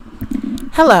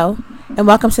Hello, and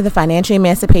welcome to the Financial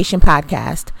Emancipation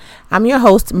Podcast. I'm your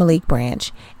host, Malik Branch,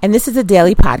 and this is a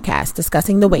daily podcast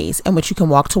discussing the ways in which you can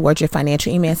walk towards your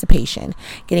financial emancipation,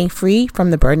 getting free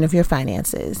from the burden of your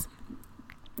finances.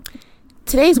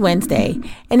 Today's Wednesday,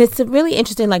 and it's a really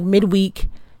interesting, midweek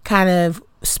kind of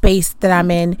space that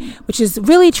I'm in, which is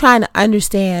really trying to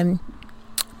understand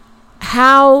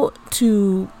how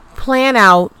to plan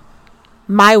out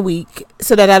my week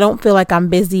so that I don't feel like I'm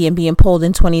busy and being pulled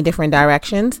in 20 different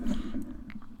directions.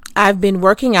 I've been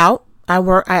working out. I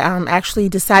actually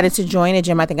decided to join a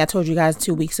gym. I think I told you guys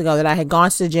 2 weeks ago that I had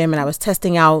gone to the gym and I was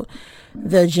testing out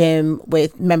the gym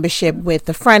with membership with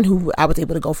a friend who I was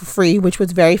able to go for free, which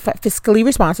was very fiscally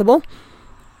responsible.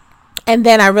 And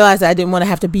then I realized that I didn't want to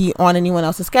have to be on anyone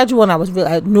else's schedule, and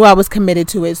I knew I was committed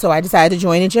to it, so I decided to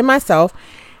join a gym myself.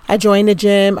 I joined the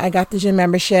gym. I got the gym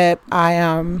membership.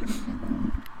 I'm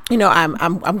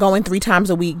going 3 times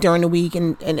a week during the week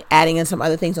and adding in some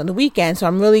other things on the weekend. So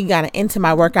I'm really kind of into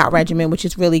my workout regimen, which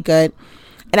is really good.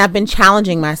 And I've been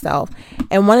challenging myself.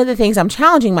 And one of the things I'm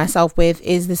challenging myself with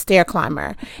is the stair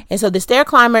climber. And so the stair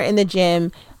climber in the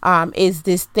gym is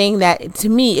this thing that, to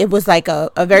me, it was like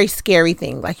a very scary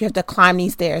thing. Like, you have to climb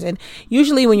these stairs. And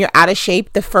usually when you're out of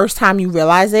shape, the first time you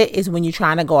realize it is when you're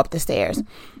trying to go up the stairs.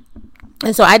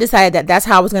 And so I decided that that's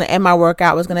how I was going to end my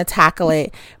workout. I was going to tackle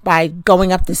it by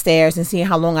going up the stairs and seeing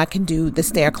how long I can do the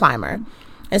stair climber.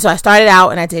 And so I started out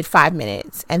and I did 5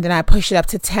 minutes, and then I pushed it up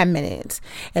to 10 minutes.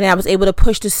 And then I was able to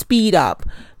push the speed up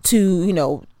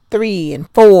to, 3 and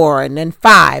 4 and then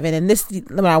 5. And then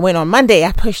when I went on Monday,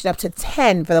 I pushed it up to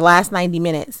 10 for the last 90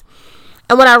 minutes.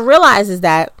 And what I realized is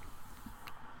that,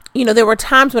 there were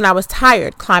times when I was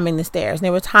tired climbing the stairs. And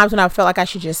there were times when I felt like I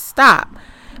should just stop.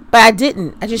 But I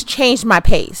didn't. I just changed my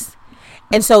pace.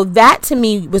 And so that, to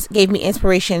me, gave me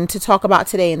inspiration to talk about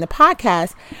today in the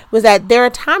podcast, was that there are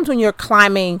times when you're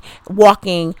climbing,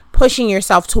 walking, pushing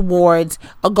yourself towards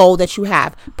a goal that you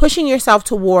have, pushing yourself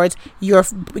towards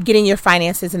getting your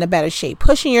finances in a better shape,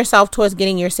 pushing yourself towards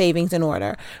getting your savings in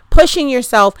order, pushing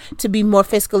yourself to be more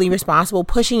fiscally responsible,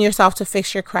 pushing yourself to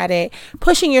fix your credit,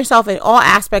 pushing yourself in all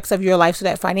aspects of your life so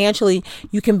that financially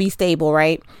you can be stable,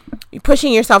 right? You're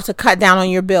pushing yourself to cut down on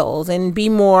your bills and be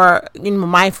more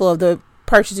mindful of the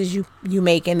purchases you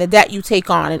make and the debt you take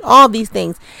on and all these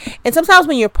things. And sometimes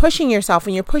when you're pushing yourself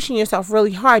and you're pushing yourself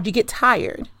really hard, you get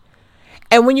tired.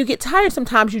 And when you get tired,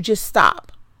 sometimes you just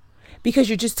stop because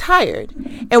you're just tired.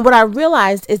 And what I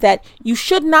realized is that you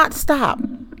should not stop.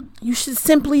 You should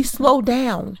simply slow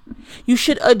down. You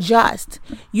should adjust.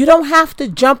 You don't have to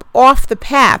jump off the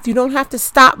path. You don't have to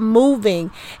stop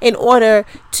moving in order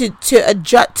to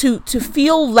adjust, to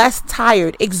feel less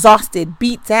tired, exhausted,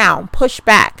 beat down, push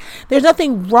back. There's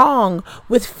nothing wrong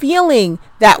with feeling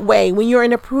that way when you're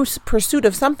in a pursuit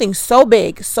of something so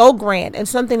big, so grand, and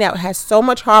something that has so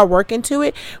much hard work into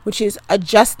it, which is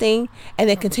adjusting and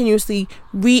then continuously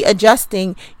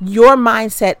readjusting your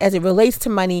mindset as it relates to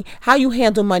money, how you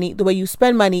handle money, the way you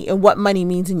spend money, and what money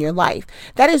means in your life.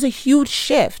 That is a huge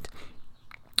shift.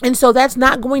 And so that's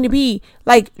not going to be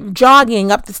like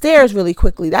jogging up the stairs really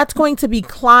quickly. That's going to be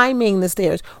climbing the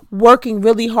stairs, working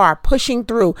really hard, pushing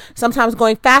through, sometimes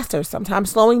going faster, sometimes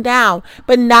slowing down,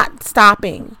 but not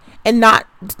stopping and not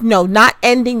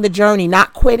ending the journey,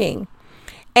 not quitting.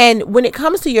 And when it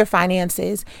comes to your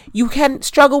finances, you can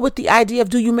struggle with the idea of,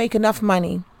 do you make enough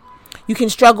money? You can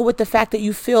struggle with the fact that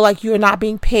you feel like you're not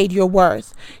being paid your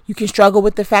worth. You can struggle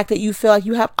with the fact that you feel like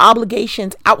you have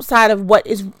obligations outside of what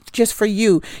is just for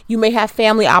you. You may have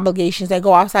family obligations that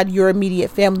go outside your immediate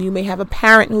family. You may have a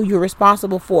parent who you're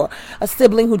responsible for, a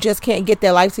sibling who just can't get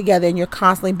their life together and you're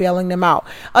constantly bailing them out,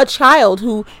 a child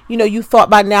who, you thought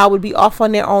by now would be off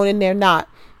on their own and they're not.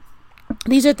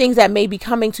 These are things that may be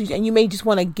coming to you, and you may just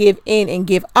want to give in and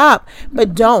give up,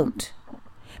 but don't,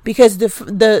 because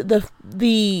the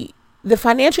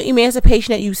financial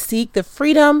emancipation that you seek, the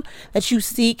freedom that you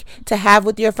seek to have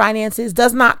with your finances,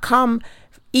 does not come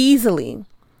easily.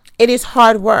 It is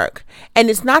hard work, and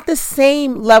it's not the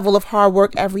same level of hard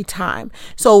work every time.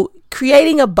 So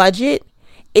creating a budget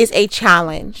is a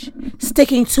challenge.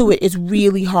 Sticking to it is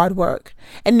really hard work.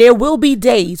 And there will be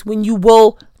days when you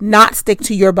will not stick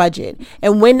to your budget.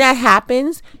 And when that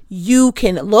happens, you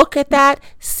can look at that,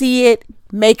 see it,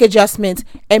 make adjustments,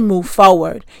 and move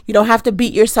forward. You don't have to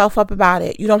beat yourself up about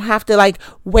it. You don't have to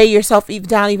weigh yourself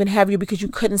down even heavier because you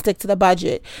couldn't stick to the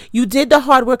budget. You did the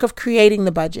hard work of creating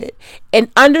the budget,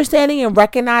 and understanding and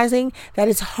recognizing that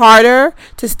it's harder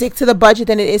to stick to the budget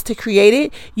than it is to create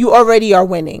it. You already are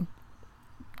winning.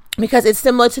 Because it's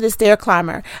similar to the stair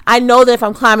climber. I know that if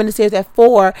I'm climbing the stairs at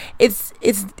 4, it's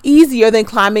easier than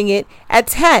climbing it at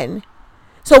 10.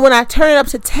 So when I turn it up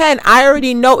to 10, I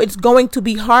already know it's going to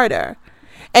be harder.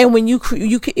 And when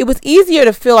it was easier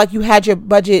to feel like you had your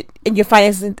budget and your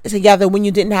finances together when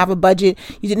you didn't have a budget,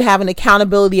 you didn't have an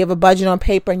accountability of a budget on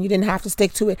paper, and you didn't have to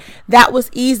stick to it. That was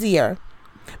easier.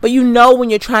 But when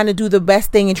you're trying to do the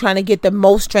best thing and trying to get the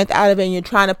most strength out of it, and you're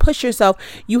trying to push yourself,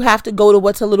 you have to go to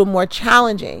what's a little more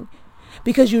challenging,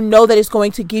 because you know that it's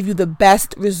going to give you the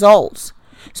best results.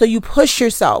 So you push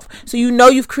yourself. So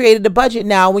you've created a budget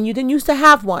now when you didn't used to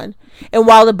have one. And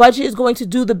while the budget is going to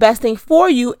do the best thing for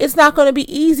you, it's not going to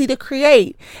be easy to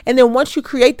create. And then once you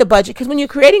create the budget, because when you're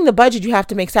creating the budget, you have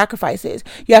to make sacrifices.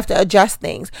 You have to adjust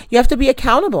things. You have to be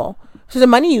accountable to the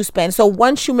money you spend. So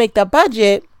once you make the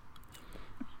budget,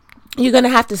 you're going to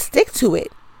have to stick to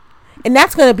it. And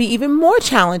that's going to be even more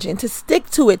challenging, to stick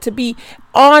to it, to be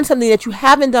on something that you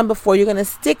haven't done before. You're going to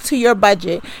stick to your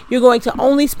budget. You're going to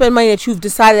only spend money that you've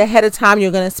decided ahead of time you're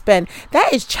going to spend.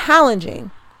 That is challenging.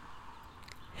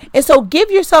 And so give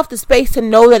yourself the space to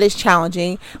know that it's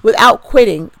challenging without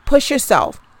quitting. Push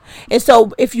yourself. And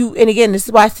so and again, this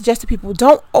is why I suggest to people,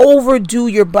 don't overdo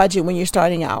your budget when you're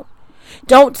starting out.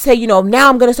 Don't say, now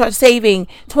I'm going to start saving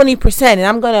 20% and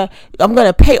I'm going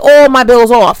to pay all my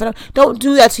bills off. And don't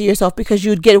do that to yourself, because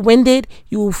you'd get winded,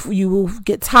 you will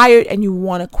get tired, and you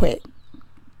want to quit.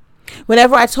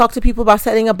 Whenever I talk to people about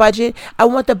setting a budget, I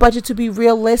want the budget to be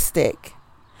realistic.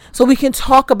 So we can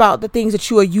talk about the things that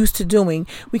you are used to doing.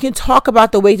 We can talk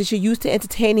about the ways that you're used to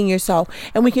entertaining yourself,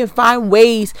 and we can find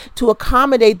ways to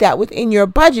accommodate that within your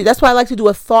budget. That's why I like to do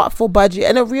a thoughtful budget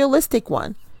and a realistic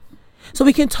one. So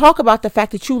we can talk about the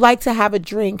fact that you like to have a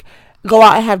drink, go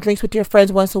out and have drinks with your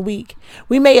friends once a week.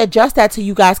 We may adjust that to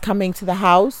you guys coming to the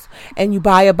house and you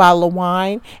buy a bottle of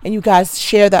wine and you guys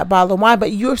share that bottle of wine,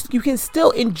 but you can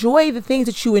still enjoy the things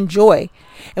that you enjoy.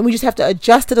 And we just have to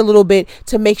adjust it a little bit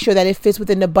to make sure that it fits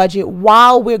within the budget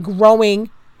while we're growing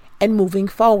and moving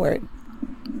forward.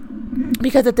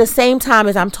 Because at the same time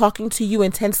as I'm talking to you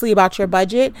intensely about your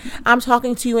budget, I'm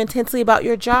talking to you intensely about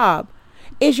your job.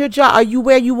 Is your job, are you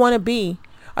where you want to be?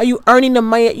 Are you earning the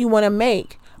money that you want to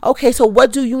make? Okay, so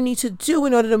what do you need to do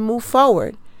in order to move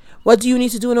forward? What do you need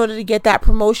to do in order to get that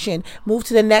promotion? Move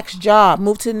to the next job,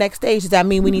 move to the next stage. Does that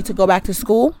mean we need to go back to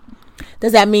school?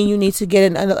 Does that mean you need to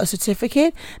get a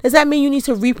certificate? Does that mean you need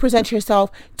to represent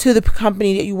yourself to the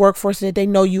company that you work for so that they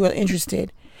know you are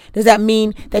interested? Does that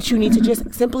mean that you need to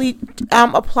just simply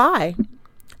apply?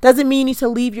 Doesn't mean you need to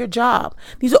leave your job.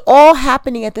 These are all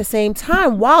happening at the same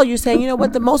time while you're saying,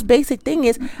 the most basic thing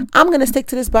is, I'm going to stick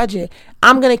to this budget.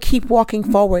 I'm going to keep walking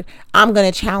forward. I'm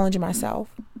going to challenge myself.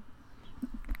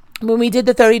 When we did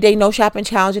the 30-day no shopping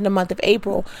challenge in the month of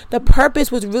April, the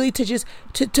purpose was really to just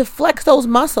to flex those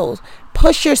muscles,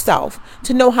 push yourself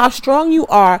to know how strong you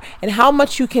are and how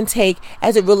much you can take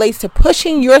as it relates to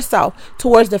pushing yourself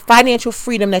towards the financial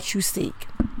freedom that you seek.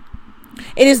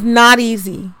 It is not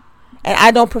easy. And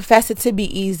I don't profess it to be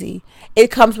easy.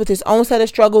 It comes with its own set of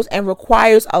struggles and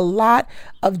requires a lot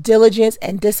of diligence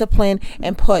and discipline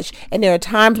and push. And there are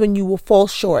times when you will fall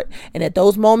short. And at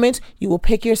those moments, you will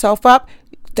pick yourself up,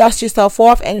 dust yourself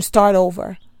off, and start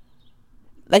over.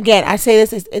 Again, I say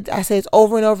this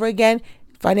over and over again.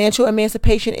 Financial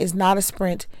emancipation is not a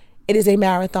sprint. It is a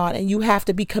marathon. And you have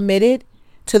to be committed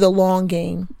to the long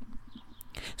game.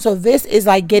 So this is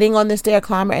like getting on the stair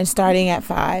climber and starting at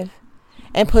 5.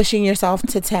 And pushing yourself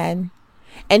to 10,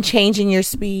 and changing your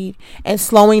speed, and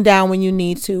slowing down when you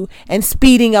need to, and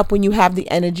speeding up when you have the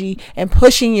energy, and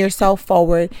pushing yourself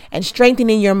forward, and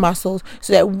strengthening your muscles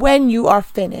so that when you are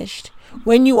finished,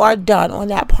 when you are done on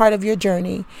that part of your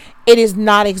journey, it is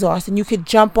not exhausting. You could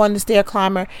jump on the stair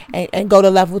climber and go to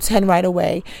level 10 right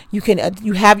away.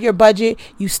 You have your budget,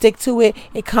 you stick to it,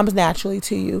 it comes naturally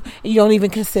to you. You don't even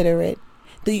consider it.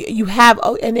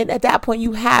 And then at that point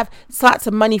you have slots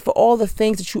of money for all the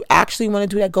things that you actually want to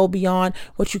do that go beyond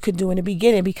what you could do in the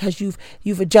beginning, because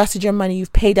you've adjusted your money,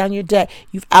 you've paid down your debt,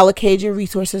 you've allocated your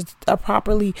resources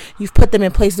properly, you've put them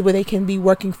in places where they can be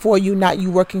working for you, not you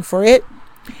working for it.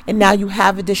 And now you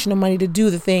have additional money to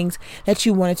do the things that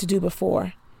you wanted to do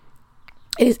before.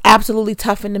 It is absolutely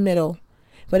tough in the middle,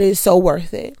 but it is so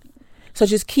worth it. So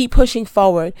just keep pushing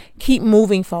forward, keep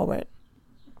moving forward.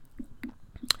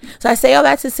 So I say all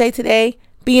that to say today,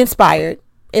 be inspired.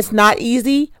 It's not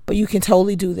easy, but you can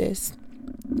totally do this.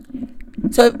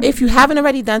 So if you haven't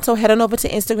already done so, head on over to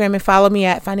Instagram and follow me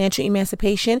at Financial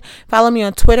Emancipation. Follow me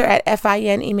on Twitter at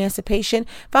FIN Emancipation.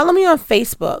 Follow me on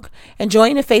Facebook and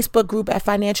join the Facebook group at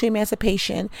Financial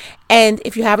Emancipation. And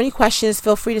if you have any questions,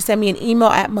 feel free to send me an email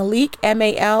at Malik,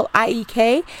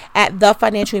 MALIK, at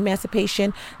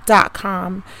thefinancialemancipation.com.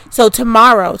 So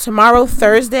tomorrow,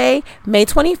 Thursday, May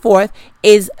 24th,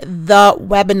 is the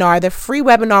webinar, the free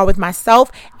webinar with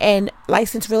myself and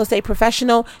licensed real estate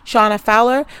professional Shauna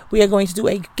Fowler. We are going to do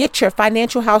a Get Your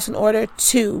Financial House in Order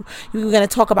 2. We're going to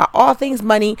talk about all things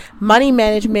money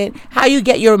management, how you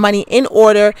get your money in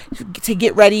order to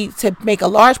get ready to make a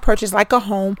large purchase like a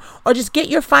home, or just get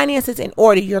your finances in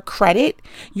order, your credit,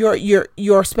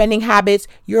 your spending habits,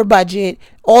 your budget.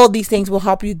 All of these things will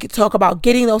help you talk about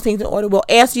getting those things in order. We'll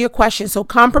answer your questions. So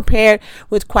come prepared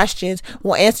with questions.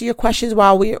 We'll answer your questions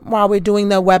while we're doing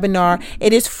the webinar.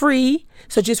 It is free.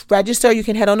 So just register. You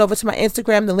can head on over to my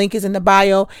Instagram. The link is in the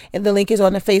bio and the link is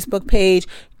on the Facebook page.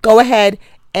 Go ahead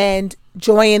and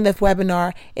join the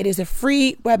webinar. It is a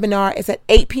free webinar. It's at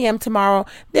 8 p.m. tomorrow.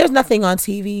 There's nothing on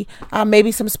TV,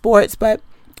 maybe some sports, but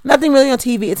nothing really on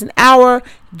TV. It's an hour.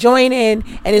 Join in,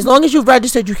 and as long as you've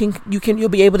registered, you'll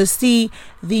be able to see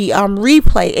the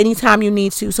replay anytime you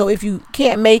need to. So if you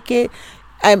can't make it,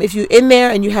 if you're in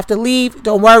there and you have to leave,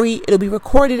 don't worry. It'll be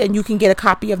recorded, and you can get a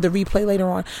copy of the replay later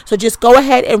on. So just go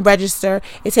ahead and register.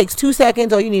 It takes 2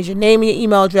 seconds. All you need is your name and your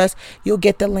email address. You'll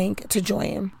get the link to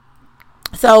join.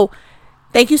 So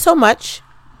thank you so much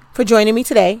for joining me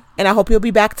today, and I hope you'll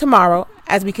be back tomorrow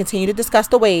as we continue to discuss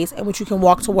the ways in which you can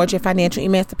walk towards your financial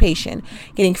emancipation,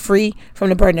 getting free from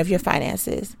the burden of your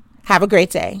finances. Have a great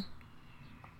day.